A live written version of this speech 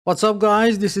What's up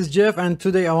guys, this is Jeff and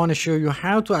today I want to show you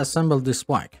how to assemble this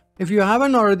bike. If you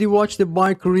haven't already watched the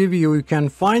bike review, you can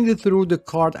find it through the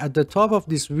card at the top of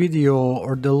this video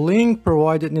or the link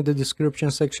provided in the description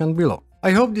section below.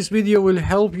 I hope this video will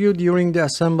help you during the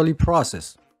assembly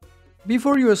process.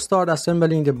 Before you start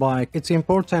assembling the bike, it's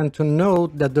important to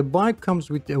note that the bike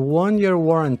comes with a 1-year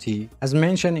warranty as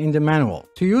mentioned in the manual.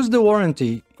 To use the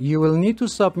warranty, you will need to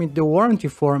submit the warranty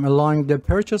form along the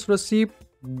purchase receipt,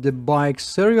 the bike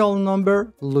serial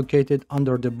number located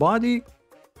under the body,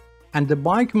 and the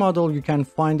bike model. You can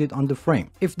find it on the frame.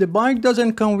 If the bike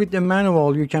doesn't come with the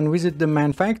manual, you can visit the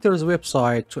manufacturer's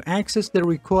website to access the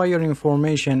required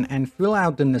information and fill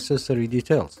out the necessary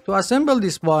details. To assemble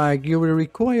this bike, you will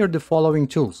require the following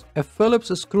tools: a Phillips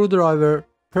screwdriver,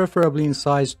 preferably in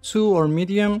size 2 or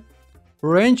medium,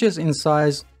 wrenches in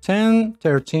size 10,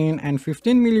 13, and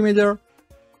 15 mm,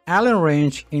 Allen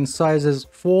wrench in sizes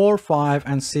 4, 5,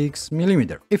 and 6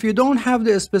 mm. If you don't have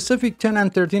the specific 10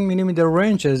 and 13 mm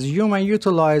wrenches, you may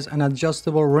utilize an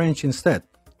adjustable wrench instead.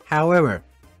 However,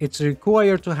 it's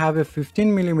required to have a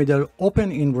 15 mm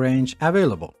open-end wrench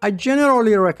available. I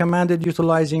generally recommended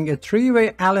utilizing a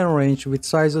 3-way Allen wrench with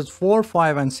sizes 4,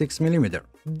 5, and 6 mm.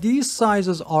 These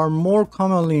sizes are more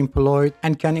commonly employed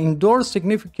and can endure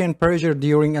significant pressure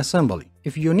during assembly.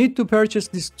 If you need to purchase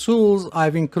these tools,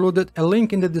 I've included a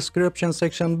link in the description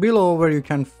section below where you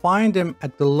can find them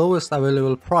at the lowest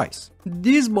available price.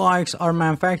 These bikes are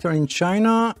manufactured in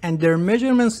China and their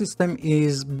measurement system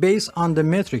is based on the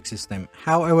metric system.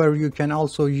 However, you can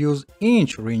also use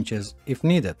inch wrenches if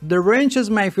needed. The wrenches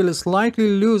may feel slightly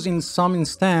loose in some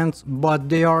instances, but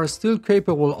they are still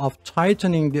capable of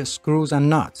tightening the screws and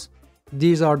nuts.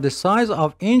 These are the size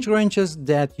of inch wrenches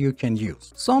that you can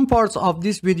use. Some parts of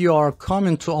this video are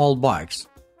common to all bikes,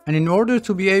 and in order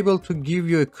to be able to give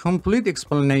you a complete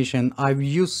explanation, I've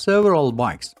used several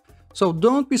bikes. So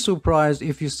don't be surprised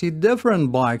if you see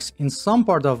different bikes in some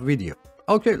part of video.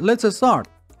 Okay, let's start.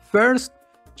 First,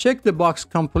 check the box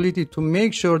completely to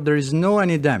make sure there is no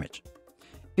any damage.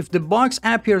 If the box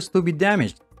appears to be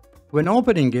damaged, when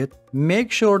opening it,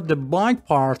 make sure the bike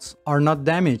parts are not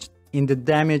damaged in the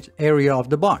damaged area of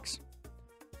the box.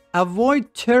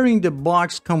 Avoid tearing the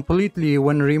box completely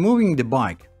when removing the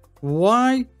bike.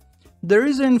 Why? The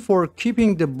reason for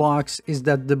keeping the box is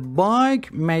that the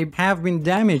bike may have been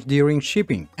damaged during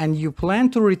shipping and you plan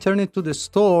to return it to the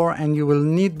store and you will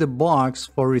need the box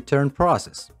for return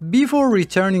process. Before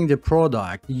returning the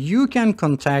product, you can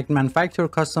contact manufacturer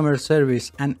customer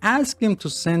service and ask them to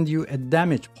send you a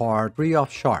damaged part free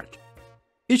of charge.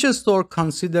 Each store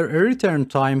considers a return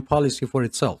time policy for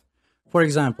itself. For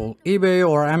example, eBay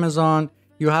or Amazon,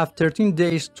 you have 13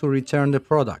 days to return the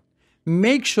product.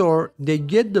 Make sure they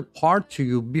get the part to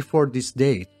you before this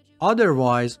date,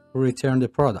 otherwise return the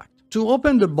product. To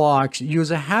open the box,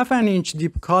 use a 1/2 inch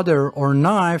deep cutter or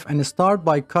knife and start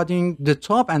by cutting the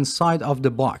top and side of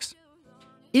the box.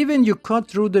 Even you cut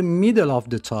through the middle of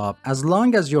the top, as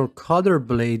long as your cutter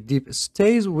blade dip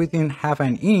stays within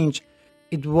 1/2 inch,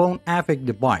 it won't affect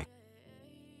the bike.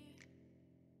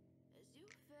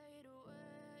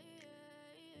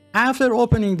 After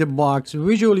opening the box,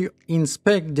 visually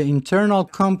inspect the internal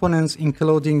components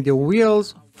including the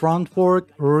wheels, front fork,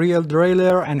 rear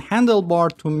derailleur, and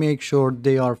handlebar to make sure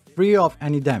they are free of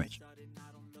any damage.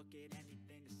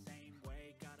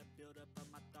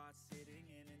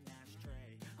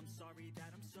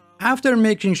 After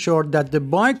making sure that the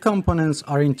bike components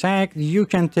are intact, you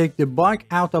can take the bike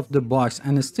out of the box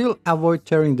and still avoid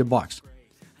tearing the box.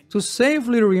 To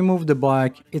safely remove the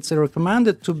bike, it's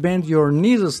recommended to bend your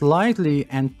knees slightly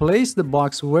and place the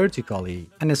box vertically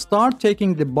and start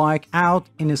taking the bike out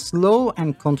in a slow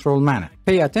and controlled manner.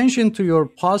 Pay attention to your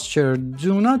posture.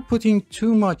 Do not put in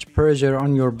too much pressure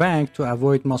on your back to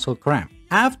avoid muscle cramp.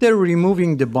 After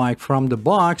removing the bike from the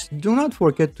box, do not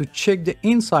forget to check the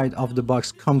inside of the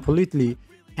box completely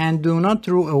and do not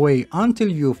throw away until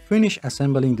you finish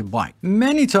assembling the bike.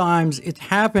 Many times it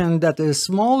happened that a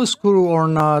small screw or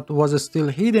nut was still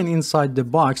hidden inside the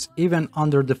box, even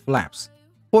under the flaps.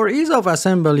 For ease of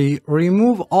assembly,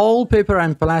 remove all paper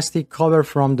and plastic cover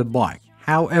from the bike.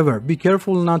 However, be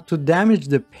careful not to damage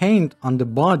the paint on the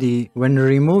body when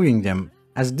removing them,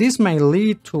 as this may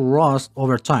lead to rust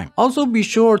over time. Also be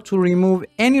sure to remove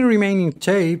any remaining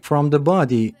tape from the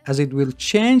body, as it will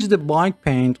change the bike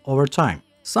paint over time.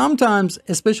 Sometimes,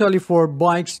 especially for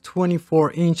bikes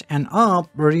 24 inch and up,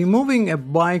 removing a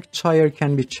bike tire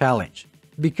can be challenging.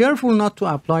 Be careful not to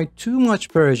apply too much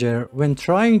pressure when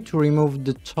trying to remove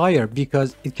the tire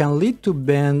because it can lead to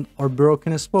bend or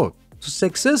broken spoke. To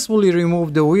successfully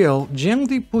remove the wheel,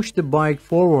 gently push the bike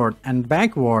forward and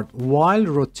backward while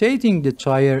rotating the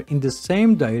tire in the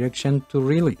same direction to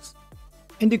release.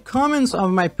 In the comments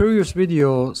of my previous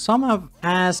video, some have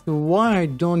asked why I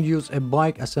don't use a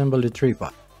bike assembly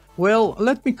tripod. Well,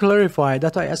 let me clarify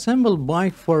that I assemble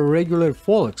bike for regular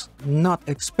folks, not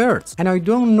experts, and I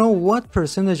don't know what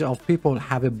percentage of people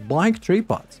have a bike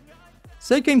tripod.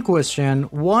 Second question,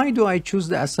 why do I choose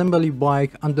the assembly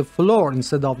bike on the floor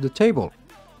instead of the table?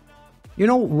 You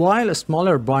know, while a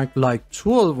smaller bike like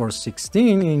 12 or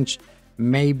 16 inch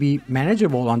may be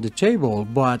manageable on the table,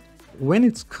 but when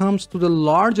it comes to the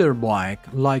larger bike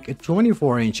like a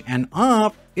 24 inch and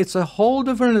up, it's a whole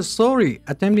different story.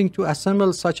 Attempting to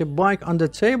assemble such a bike on the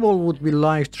table would be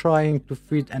like trying to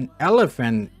fit an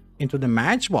elephant into the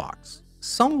matchbox.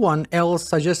 Someone else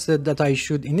suggested that I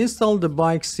should install the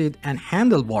bike seat and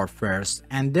handlebar first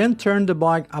and then turn the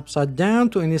bike upside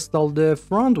down to install the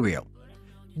front wheel.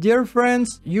 Dear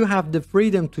friends, you have the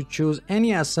freedom to choose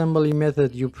any assembly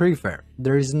method you prefer.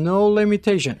 There is no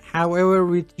limitation. However,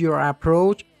 with your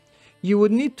approach, you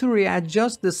would need to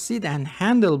readjust the seat and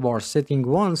handlebar setting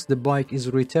once the bike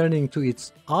is returning to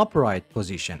its upright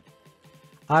position.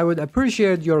 I would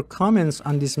appreciate your comments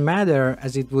on this matter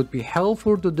as it would be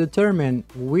helpful to determine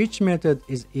which method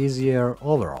is easier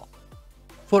overall.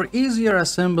 For easier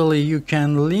assembly, you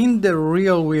can lean the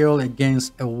rear wheel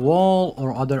against a wall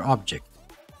or other object.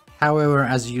 However,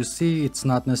 as you see, it's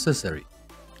not necessary.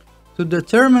 To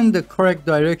determine the correct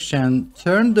direction,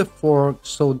 turn the fork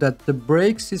so that the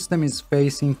brake system is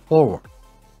facing forward.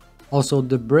 Also,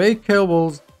 the brake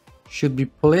cables should be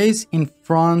placed in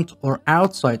front or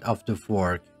outside of the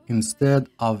fork instead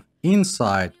of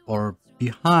inside or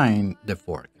behind the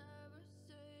fork.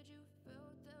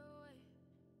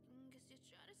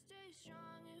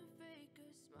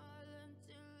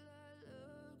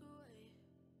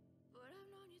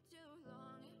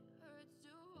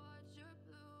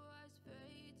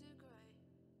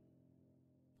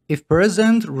 If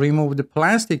present, remove the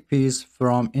plastic piece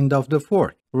from end of the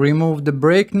fork. Remove the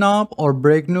brake knob or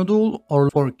brake noodle, or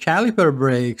for caliper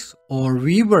brakes or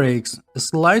V-brakes,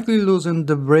 slightly loosen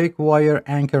the brake wire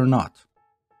anchor nut.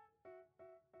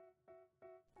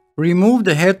 Remove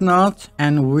the head nut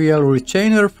and wheel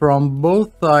retainer from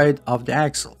both sides of the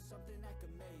axle.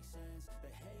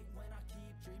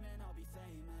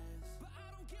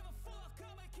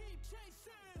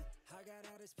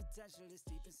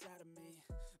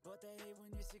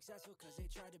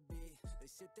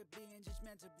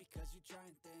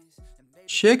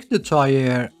 Check the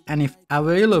tire and if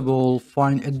available,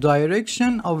 find a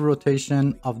direction of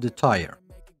rotation of the tire.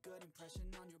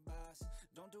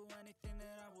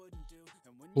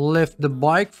 Lift the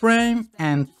bike frame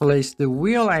and place the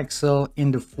wheel axle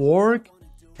in the fork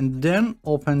and then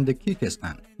open the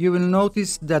kickstand. You will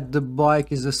notice that the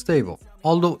bike is stable,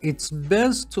 although it's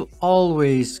best to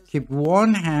always keep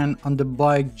one hand on the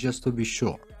bike just to be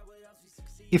sure.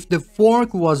 If the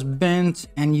fork was bent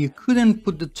and you couldn't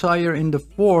put the tire in the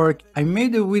fork, I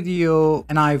made a video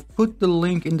and I've put the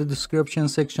link in the description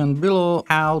section below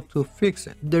how to fix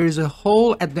it. There is a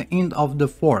hole at the end of the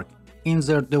fork.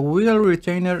 Insert the wheel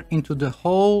retainer into the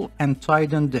hole and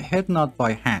tighten the head nut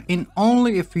by hand. In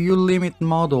only a few limit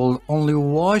models, only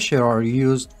washers are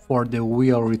used for the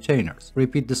wheel retainers.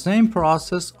 Repeat the same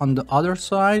process on the other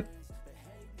side.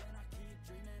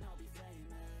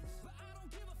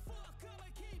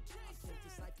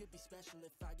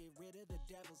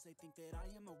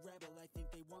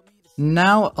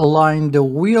 Now align the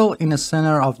wheel in the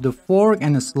center of the fork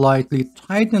and slightly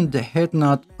tighten the head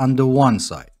nut on the one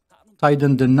side.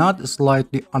 Tighten the nut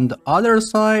slightly on the other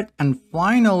side, and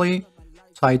finally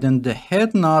tighten the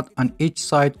head nut on each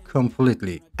side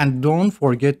completely. And don't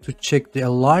forget to check the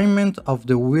alignment of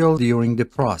the wheel during the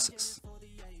process.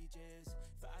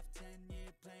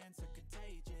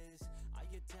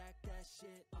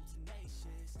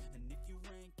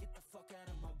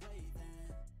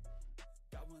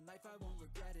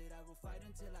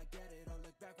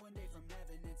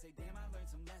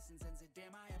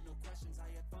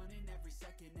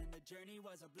 Journey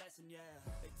was a blessing, yeah.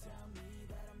 They tell me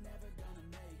that I'm never gonna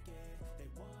make it. They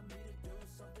want me to do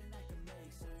something that can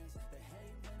make sense. They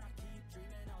hate when I keep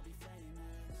dreaming I'll be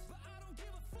famous, but I don't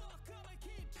give a fuck, I'ma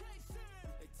keep chasing.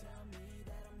 They tell me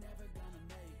that I'm never gonna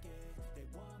make it. They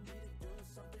want me to do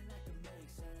something that can make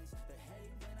sense. They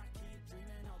hate when I keep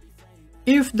dreaming I'll be famous.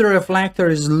 If the reflector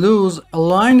is loose,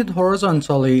 align it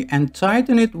horizontally and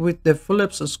tighten it with the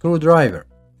Phillips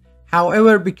screwdriver.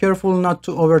 However, be careful not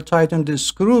to over-tighten the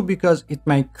screw because it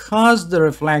may cause the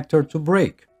reflector to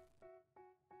break.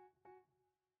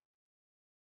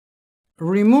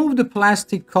 remove the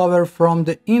plastic cover from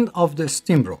the end of the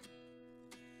steamboat.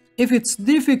 If it's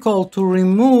difficult to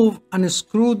remove,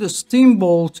 unscrew the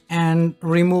steamboat and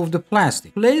remove the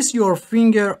plastic. Place your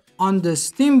finger on the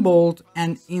steamboat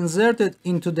and insert it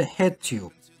into the head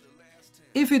tube.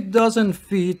 If it doesn't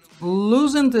fit,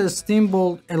 loosen the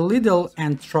steamboat a little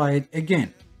and try it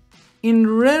again. In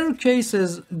rare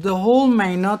cases, the hole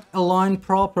may not align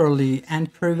properly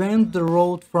and prevent the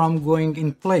rod from going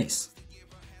in place.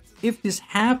 If this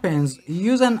happens,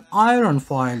 use an iron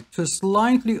file to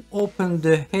slightly open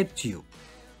the head tube.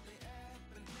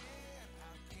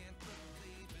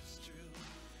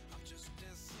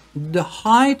 The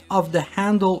height of the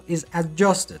handle is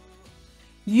adjusted.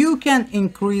 You can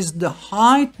increase the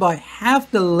height by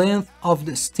half the length of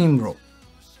the steam rod.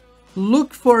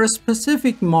 Look for a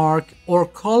specific mark or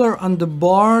color on the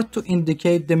bar to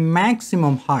indicate the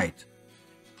maximum height.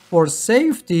 For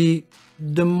safety,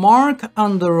 the mark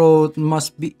on the rod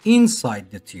must be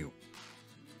inside the tube.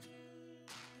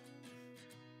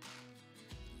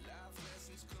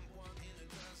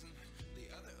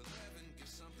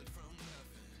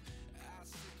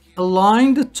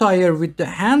 Align the tire with the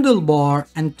handlebar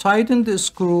and tighten the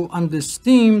screw on the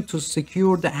stem to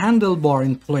secure the handlebar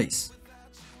in place.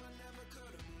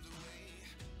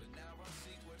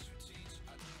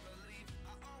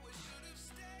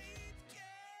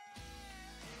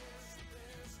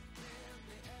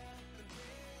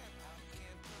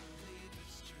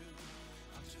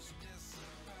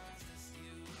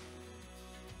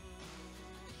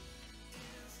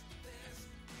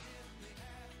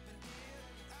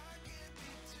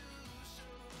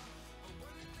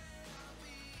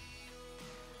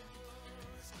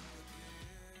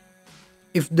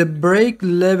 If the brake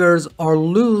levers are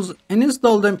loose,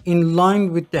 install them in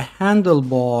line with the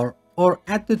handlebar or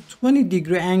at the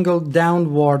 20-degree angle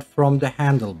downward from the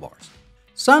handlebars.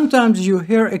 Sometimes you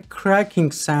hear a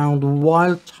cracking sound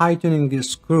while tightening the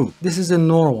screw. This is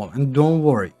normal and don't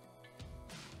worry.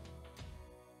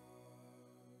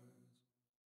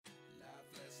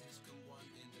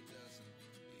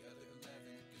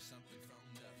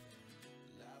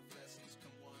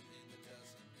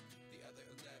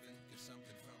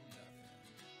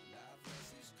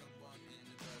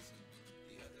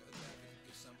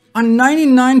 On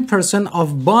 99%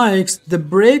 of bikes, the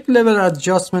brake lever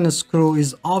adjustment screw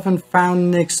is often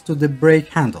found next to the brake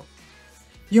handle.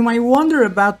 You might wonder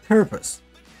about purpose.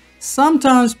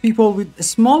 Sometimes people with a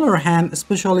smaller hand,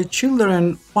 especially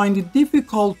children, find it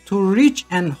difficult to reach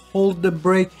and hold the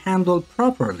brake handle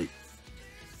properly.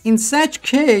 In such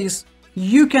case,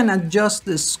 you can adjust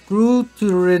the screw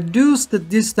to reduce the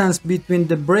distance between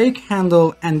the brake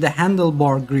handle and the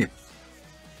handlebar grip.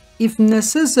 If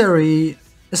necessary,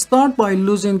 start by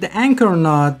loosening the anchor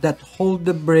nut that holds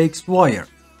the brake's wire.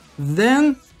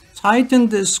 Then tighten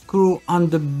the screw on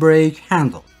the brake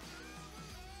handle.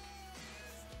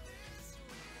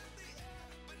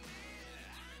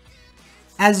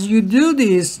 As you do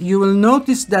this, you will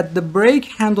notice that the brake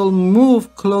handle moves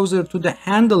closer to the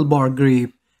handlebar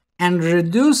grip and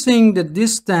reducing the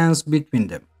distance between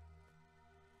them.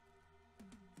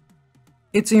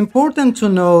 It's important to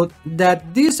note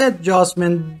that this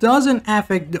adjustment doesn't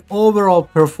affect the overall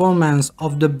performance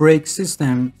of the brake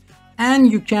system,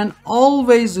 and you can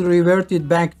always revert it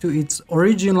back to its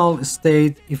original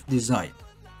state if desired.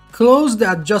 Close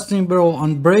the adjusting barrel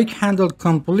on brake handle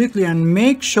completely and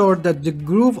make sure that the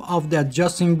groove of the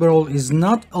adjusting barrel is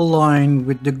not aligned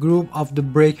with the groove of the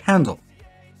brake handle.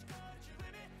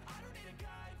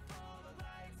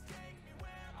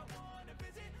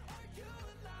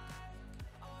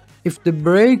 If the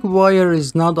brake wire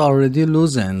is not already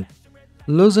loosened,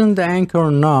 loosen the anchor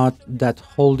nut that's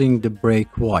holding the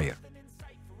brake wire.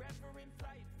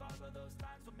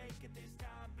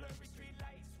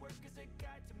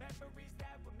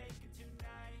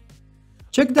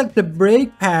 Check that the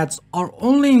brake pads are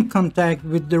only in contact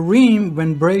with the rim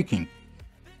when braking.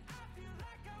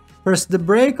 Press the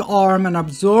brake arm and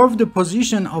observe the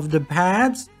position of the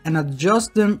pads and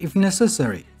adjust them if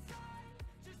necessary.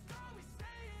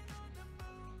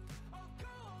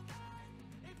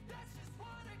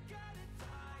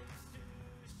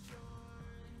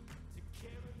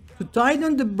 To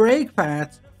tighten the brake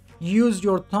pads, use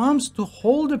your thumbs to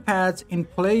hold the pads in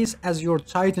place as you're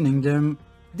tightening them.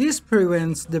 This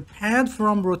prevents the pad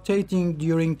from rotating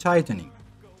during tightening.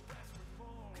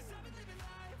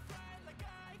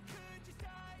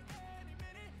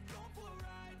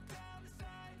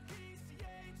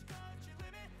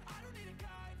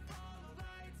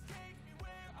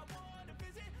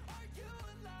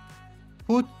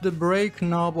 Put the brake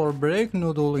knob or brake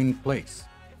noodle in place.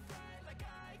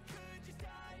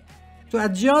 To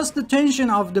adjust the tension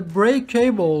of the brake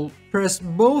cable, press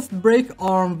both brake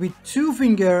arm with 2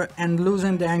 fingers and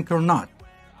loosen the anchor knot.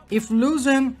 If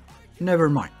loosened, never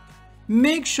mind.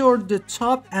 Make sure the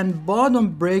top and bottom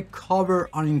brake cover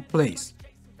are in place.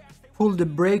 Pull the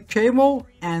brake cable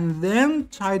and then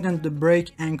tighten the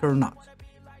brake anchor knot.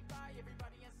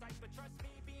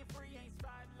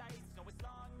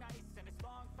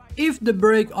 If the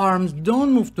brake arms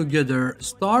don't move together,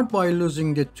 start by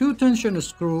loosening the 2 tension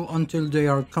screws until they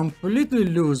are completely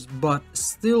loose but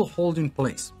still hold in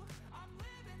place.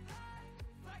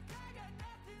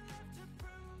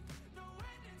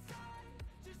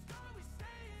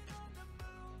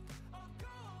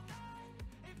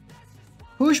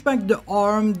 Push back the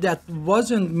arm that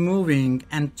wasn't moving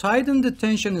and tighten the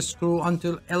tension screw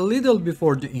until a little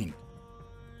before the end.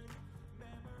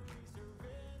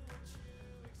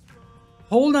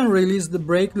 Hold and release the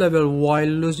brake lever while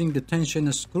losing the tension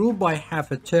screw by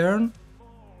half a turn.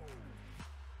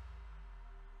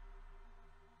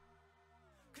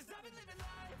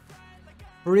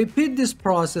 Repeat this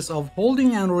process of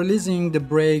holding and releasing the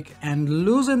brake and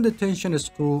loosen the tension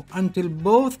screw until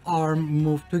both arms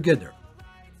move together.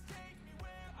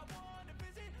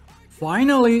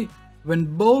 Finally, when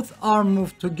both arms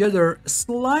move together,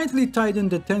 slightly tighten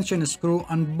the tension screw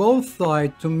on both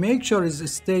sides to make sure it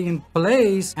stays in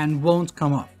place and won't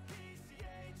come off.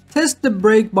 Test the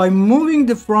brake by moving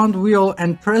the front wheel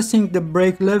and pressing the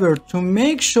brake lever to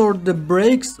make sure the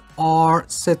brakes are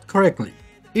set correctly.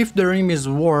 If the rim is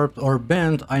warped or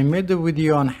bent, I made a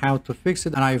video on how to fix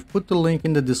it and I've put the link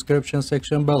in the description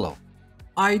section below.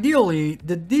 Ideally,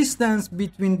 the distance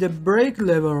between the brake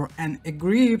lever and a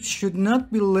grip should not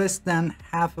be less than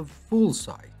half a full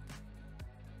size.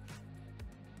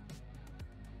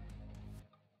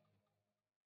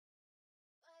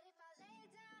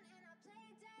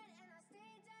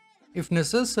 If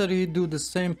necessary, do the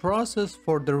same process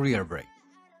for the rear brake.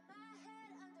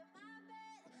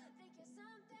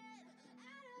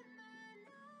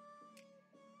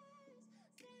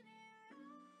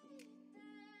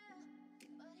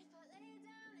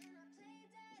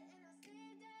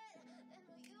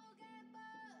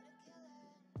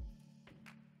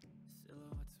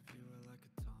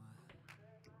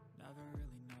 Never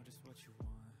really know just what you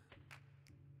want.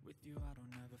 With you I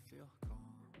don't ever feel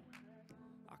calm.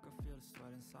 I can feel the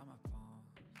sweat inside my palms.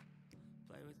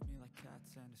 Play with me like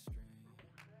cats and a string.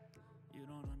 You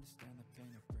don't understand the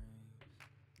pain it brings.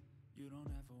 You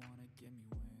don't ever wanna give me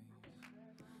wings.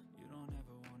 You don't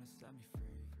ever wanna set me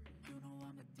free. You know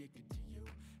I'm addicted to you,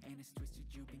 and it's twisted.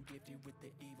 You've been gifted with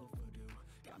the evil voodoo.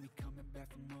 Got me coming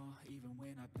back for more, even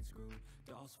when I've been screwed.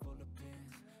 Dolls full of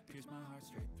pins, pierce my heart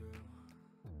straight through.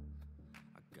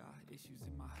 Got issues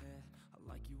in my head, I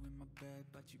like you in my bed,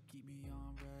 but you keep me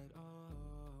on red.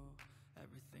 Oh,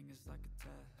 everything is like a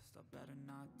test. I better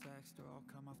not text or I'll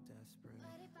come off desperate.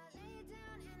 But if I lay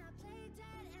down and I play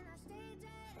dead and I stay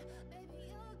dead, baby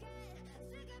you'll get sick of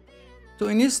being To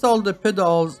install the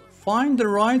pedals, find the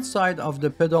right side of the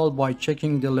pedal by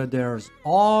checking the letters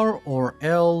R or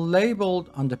L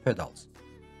labeled on the pedals.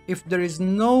 If there is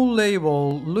no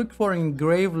label, look for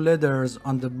engraved letters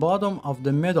on the bottom of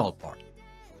the metal part.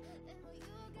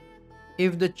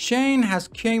 If the chain has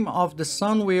came off the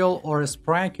sun wheel or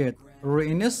sprocket,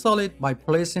 reinstall it by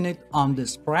placing it on the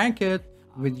sprocket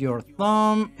with your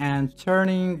thumb and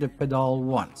turning the pedal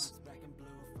once.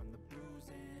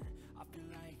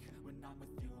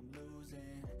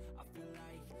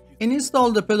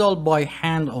 Install the pedal by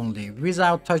hand only,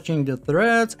 without touching the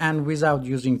threads and without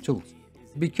using tools.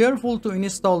 Be careful to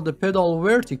install the pedal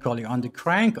vertically on the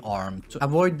crank arm to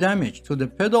avoid damage to the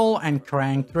pedal and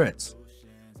crank threads.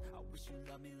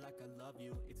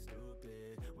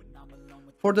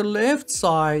 For the left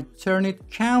side, turn it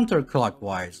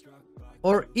counterclockwise,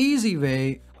 or easy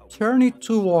way, turn it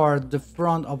toward the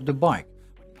front of the bike.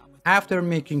 After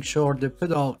making sure the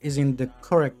pedal is in the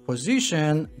correct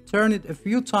position, turn it a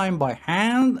few times by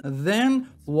hand, then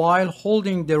while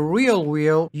holding the rear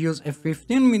wheel, use a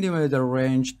 15mm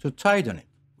wrench to tighten it.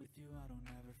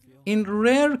 In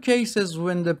rare cases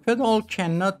when the pedal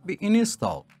cannot be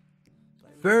installed,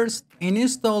 first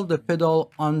install the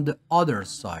pedal on the other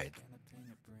side.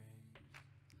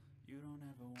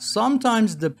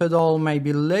 Sometimes the pedal may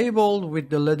be labeled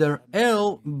with the letter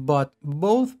L, but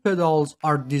both pedals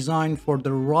are designed for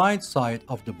the right side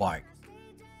of the bike.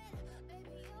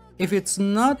 If it's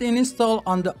not installed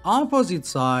on the opposite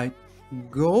side,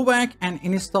 go back and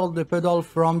install the pedal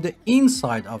from the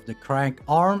inside of the crank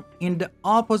arm in the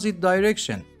opposite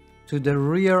direction to the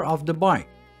rear of the bike.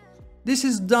 This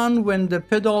is done when the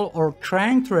pedal or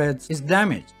crank thread is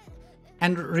damaged.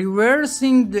 And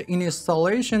reversing the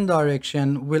installation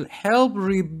direction will help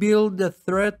rebuild the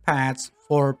thread paths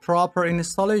for proper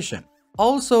installation.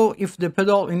 Also, if the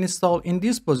pedal installed in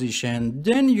this position,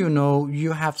 then you know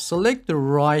you have selected the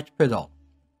right pedal.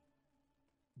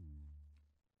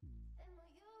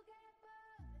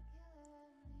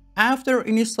 After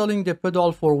installing the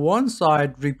pedal for one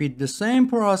side, repeat the same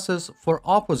process for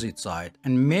opposite side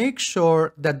and make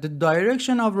sure that the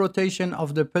direction of rotation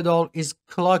of the pedal is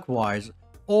clockwise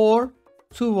or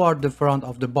toward the front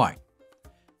of the bike.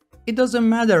 It doesn't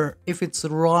matter if it's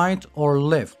right or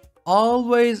left,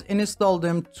 always install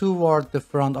them toward the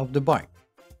front of the bike.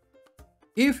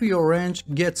 If your wrench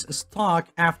gets stuck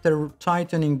after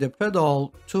tightening the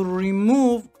pedal, to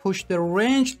remove, push the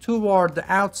wrench toward the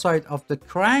outside of the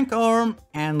crank arm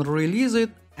and release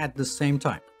it at the same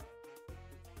time.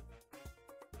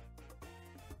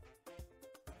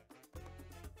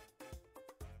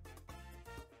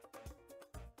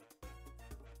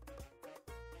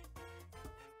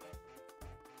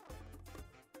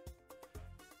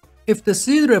 If the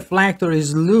seat reflector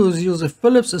is loose, use a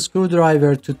Phillips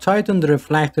screwdriver to tighten the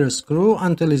reflector screw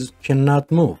until it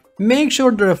cannot move. Make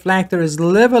sure the reflector is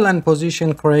level and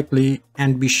positioned correctly,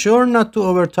 and be sure not to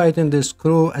over-tighten the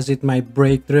screw as it might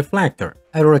break the reflector.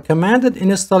 I recommended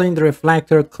installing the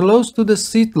reflector close to the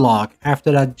seat lock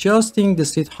after adjusting the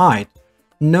seat height.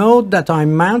 Note that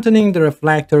I'm mounting the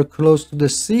reflector close to the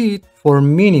seat for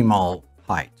minimal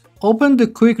height. Open the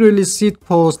quick release seat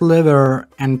post lever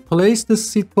and place the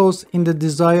seat post in the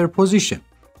desired position.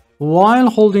 While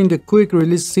holding the quick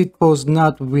release seat post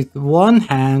nut with one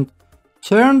hand,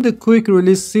 turn the quick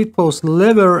release seat post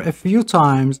lever a few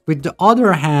times with the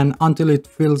other hand until it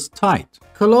feels tight.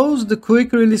 Close the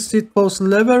quick release seat post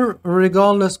lever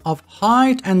regardless of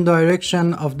height and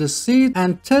direction of the seat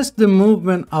and test the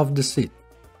movement of the seat.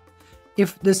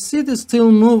 If the seat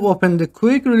still moves, open the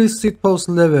quick release seat post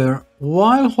lever.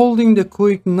 While holding the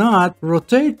quick nut,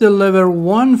 rotate the lever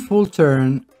one full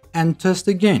turn and test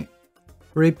again.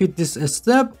 Repeat this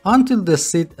step until the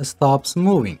seat stops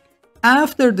moving.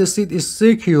 After the seat is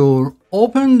secure,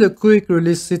 open the quick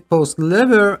release seat post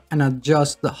lever and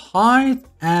adjust the height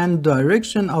and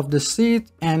direction of the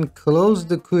seat and close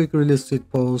the quick release seat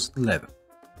post lever.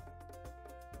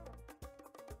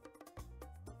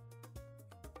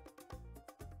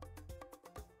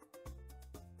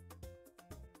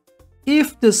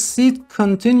 If the seat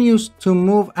continues to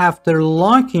move after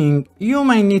locking, you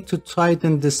may need to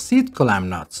tighten the seat clamp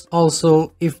nuts.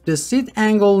 Also, if the seat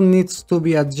angle needs to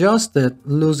be adjusted,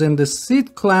 loosen the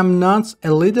seat clamp nuts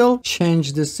a little,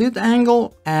 change the seat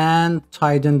angle, and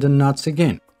tighten the nuts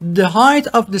again. The height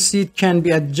of the seat can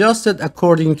be adjusted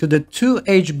according to the two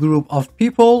age group of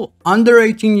people under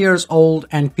 18 years old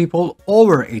and people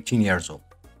over 18 years old.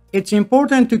 It's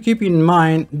important to keep in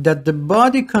mind that the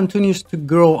body continues to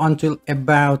grow until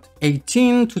about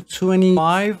 18 to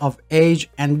 25 of age,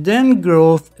 and then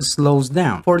growth slows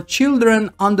down. For children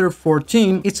under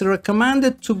 14, it's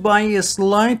recommended to buy a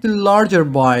slightly larger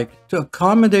bike to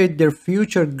accommodate their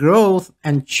future growth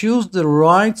and choose the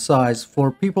right size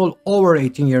for people over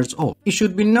 18 years old. It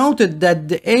should be noted that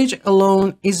the age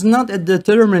alone is not a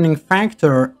determining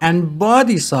factor, and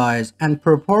body size and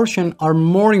proportion are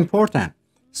more important.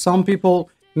 Some people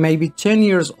may be 10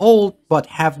 years old but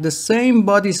have the same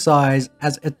body size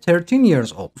as a 13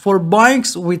 years old. For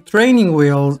bikes with training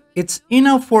wheels, it's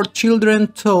enough for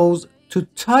children's toes to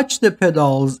touch the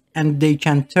pedals and they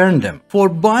can turn them. For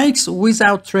bikes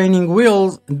without training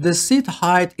wheels, the seat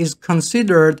height is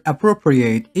considered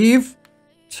appropriate if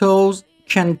toes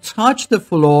can touch the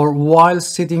floor while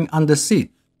sitting on the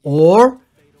seat, or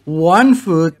one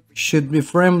foot should be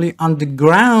firmly on the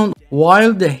ground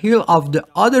while the heel of the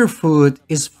other foot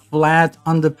is flat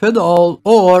on the pedal,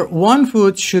 or one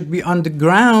foot should be on the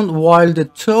ground while the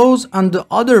toes on the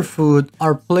other foot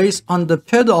are placed on the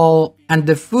pedal and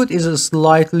the foot is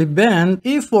slightly bent.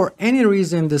 If for any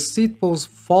reason the seat post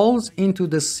falls into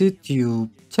the seat tube,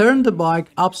 turn the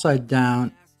bike upside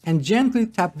down and gently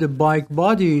tap the bike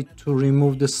body to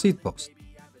remove the seat post.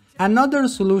 Another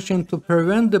solution to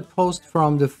prevent the post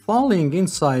from falling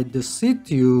inside the seat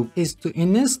tube is to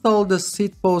install the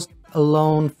seat post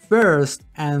alone first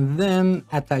and then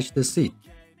attach the seat.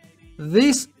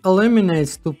 This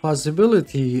eliminates the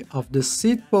possibility of the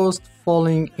seat post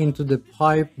falling into the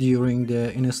pipe during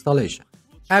the installation.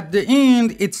 At the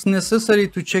end, it's necessary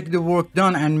to check the work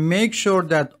done and make sure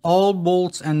that all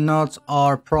bolts and nuts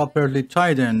are properly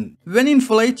tightened. When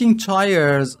inflating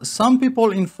tires, some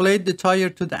people inflate the tire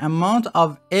to the amount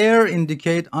of air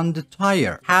indicated on the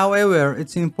tire. However,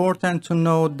 it's important to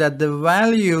note that the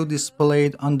value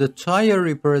displayed on the tire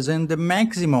represents the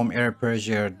maximum air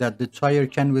pressure that the tire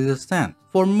can withstand.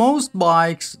 For most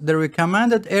bikes, the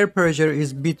recommended air pressure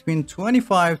is between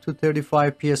 25 to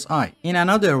 35 psi. In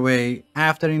another way,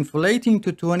 after inflating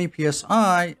to 20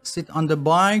 psi, sit on the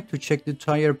bike to check the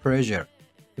tire pressure.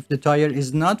 If the tire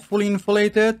is not fully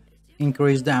inflated,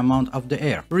 increase the amount of the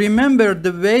air. Remember,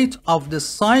 the weight of the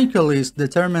cyclist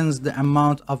determines the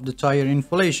amount of the tire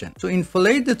inflation. To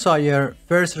inflate the tire,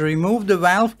 first remove the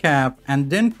valve cap and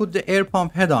then put the air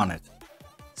pump head on it.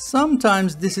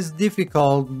 Sometimes this is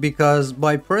difficult because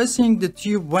by pressing the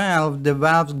tube valve, the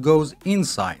valve goes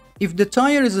inside. If the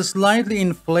tire is slightly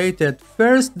inflated,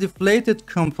 first deflate it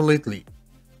completely.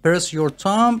 Press your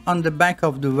thumb on the back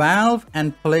of the valve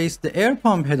and place the air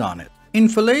pump head on it.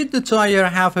 Inflate the tire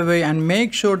halfway and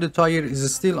make sure the tire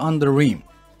is still on the rim.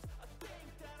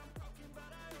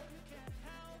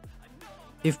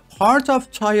 If part of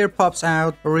tire pops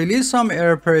out, release some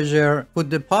air pressure,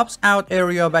 put the pops out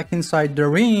area back inside the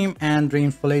rim and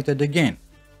reinflate it again.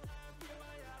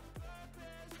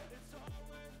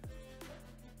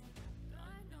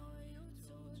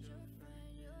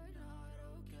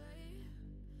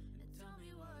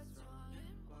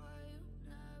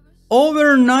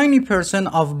 Over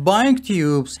 90% of bike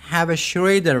tubes have a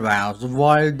Schrader valve,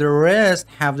 while the rest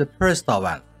have the Presta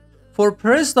valve. For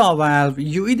Presta valve,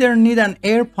 you either need an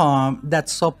air pump that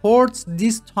supports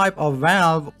this type of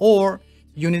valve or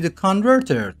you need a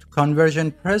converter to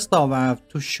conversion Presta valve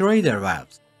to Schrader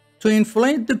valves. To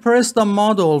inflate the Presta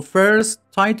model, first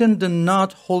tighten the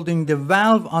nut holding the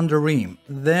valve on the rim,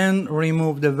 then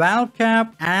remove the valve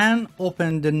cap and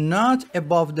open the nut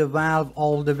above the valve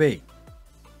all the way.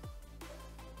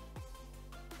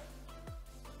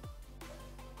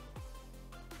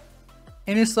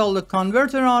 Install the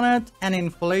converter on it and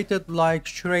inflate it like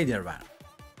Schrader valve.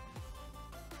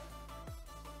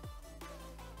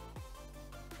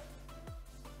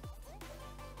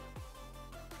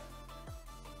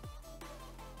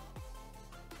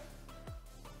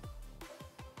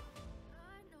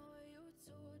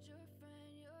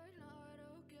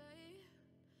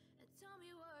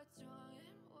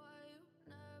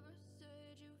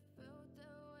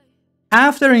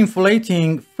 After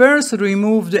inflating, first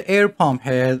remove the air pump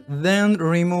head, then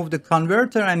remove the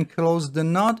converter and close the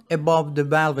nut above the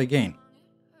valve again.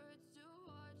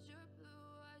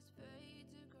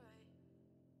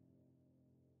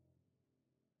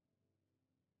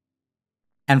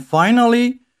 And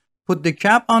finally, put the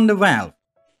cap on the valve.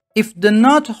 If the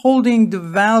nut holding the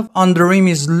valve on the rim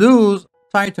is loose,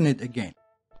 tighten it again.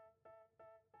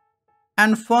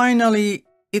 And finally,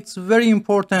 it's very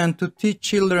important to teach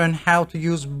children how to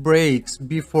use brakes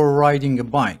before riding a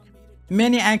bike.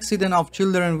 Many accidents of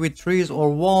children with trees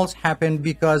or walls happen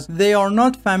because they are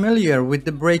not familiar with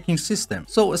the braking system.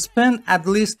 So spend at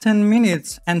least 10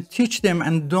 minutes and teach them,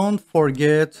 and don't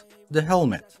forget the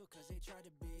helmet.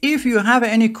 If you have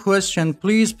any question,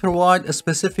 please provide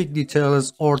specific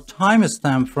details or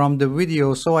timestamp from the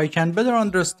video so I can better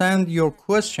understand your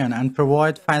question and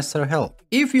provide faster help.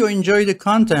 If you enjoy the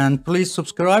content, please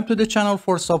subscribe to the channel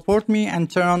for support me and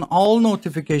turn on all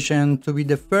notifications to be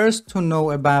the first to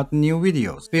know about new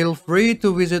videos. Feel free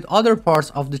to visit other parts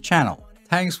of the channel.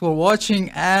 Thanks for watching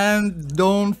and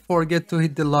don't forget to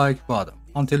hit the like button.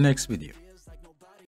 Until next video.